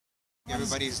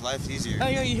everybody's life easier. Oh,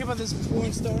 yo, you hear about this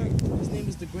porn star? His name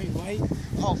is The Great White.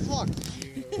 Oh, fuck.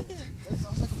 That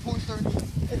sounds like a porn star name.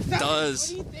 It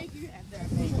does. What do you think you had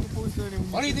that name?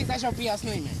 What do you think that's your PS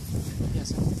name, man? Yes,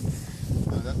 sir.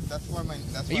 No, that's why my...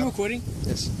 Are you recording?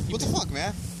 Yes. What the fuck,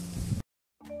 man?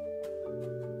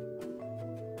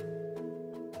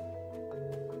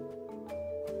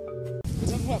 We're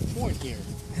talking about porn here.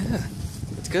 Yeah.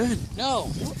 It's good. No.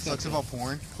 What sucks about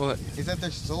porn? What? Is that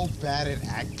they're so bad at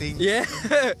acting. Yeah. You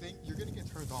think you're gonna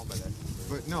get turned on by that.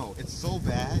 But no, it's so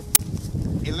bad,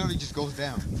 it literally just goes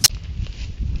down.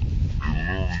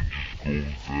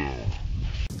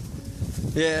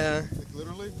 Yeah. Like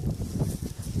literally,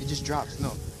 it just drops.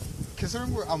 No.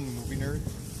 Considering I'm a movie nerd,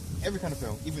 every kind of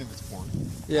film, even if it's porn,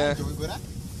 Yeah. I enjoy good acting.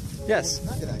 Yes.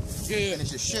 Not good acting. Yeah. And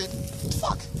it's just shit.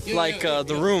 Fuck.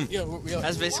 The Room. Yeah.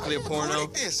 That's basically a porno.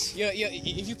 Like this? Yeah.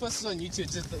 If you post this on YouTube,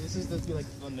 it's just let's be like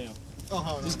a thumbnail.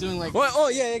 Oh, Just doing like. What? Oh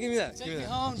yeah, give me that. Take Give me me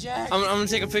that. home, Jack. I'm gonna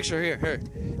take a picture here.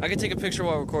 I can take a picture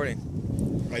while recording.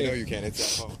 I know you can.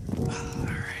 It's that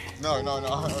phone. No.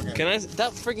 Okay. Can I?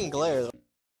 That freaking glare.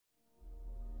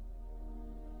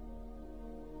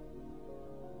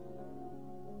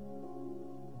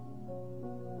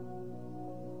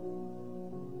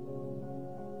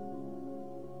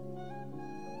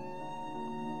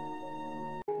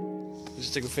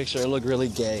 Just take a picture. I look really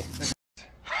gay.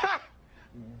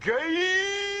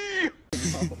 Gay.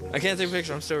 I can't take a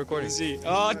picture. I'm still recording.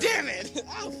 Oh damn it!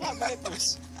 Oh fuck my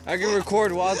nipples. I can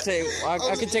record while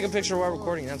I can take a picture while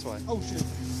recording. That's why. Oh shit.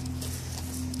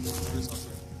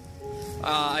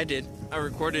 I did. I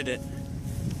recorded it.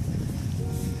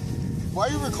 Why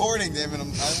are you recording, David? I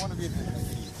want to be an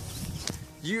idiot.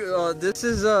 You. This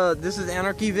is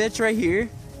Anarchy Bitch right here.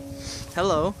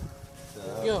 Hello.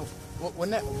 Yo,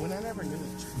 when I never knew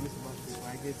the truth about the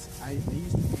Swaggets, I used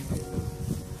to be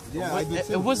like,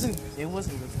 Yeah, it wasn't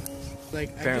good. Like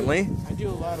Apparently. I do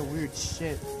a lot of weird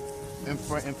shit in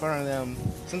front of them.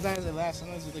 Sometimes they laugh.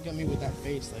 Sometimes they look at me with that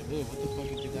face, like, "Ugh, what the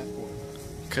fuck you did that for?"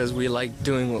 Because we like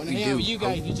doing what When we I hang out do. with you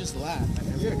guys, you just laugh. At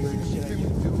every Yeah, weird because shit I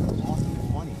everything do. we do is awesome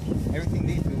and funny. Everything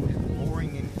they do is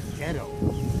boring and ghetto.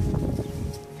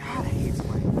 God, I hate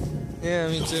swag. Yeah,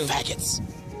 me too. Faggots.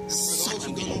 For those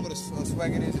who don't know what a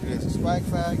swag it is a swag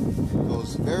fag.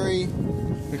 Those very...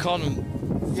 We call them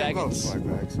Yeah, call them faggots. swag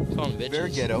fags. Call them bitches.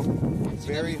 Very ghetto.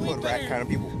 Very hood rat kind of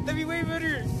people. That'd be way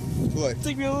better. What?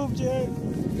 Take me home, Jack.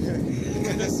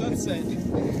 When the sunset.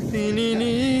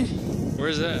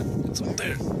 Where's that? It's up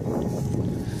there.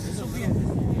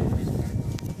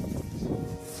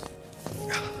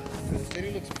 The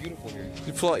city looks beautiful here.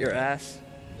 You pull out your ass.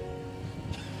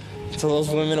 To those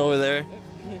women over there.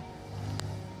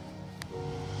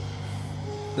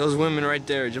 Those women right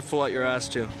there, just pull out your ass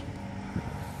too.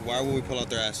 Why would we pull out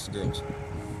their asses, girls?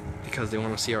 Because they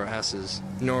want to see our asses.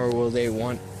 Nor will they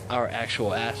want our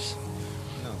actual ass.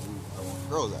 No, I want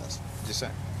girls' ass. Just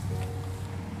saying.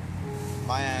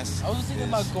 My ass. I was thinking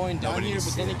about going down Nobody here, needs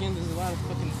but to then see again, there's a lot of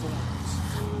fucking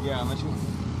thorns. Yeah, unless you.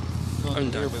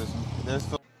 I'm done. There's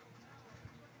still.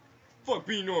 Fuck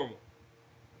being normal.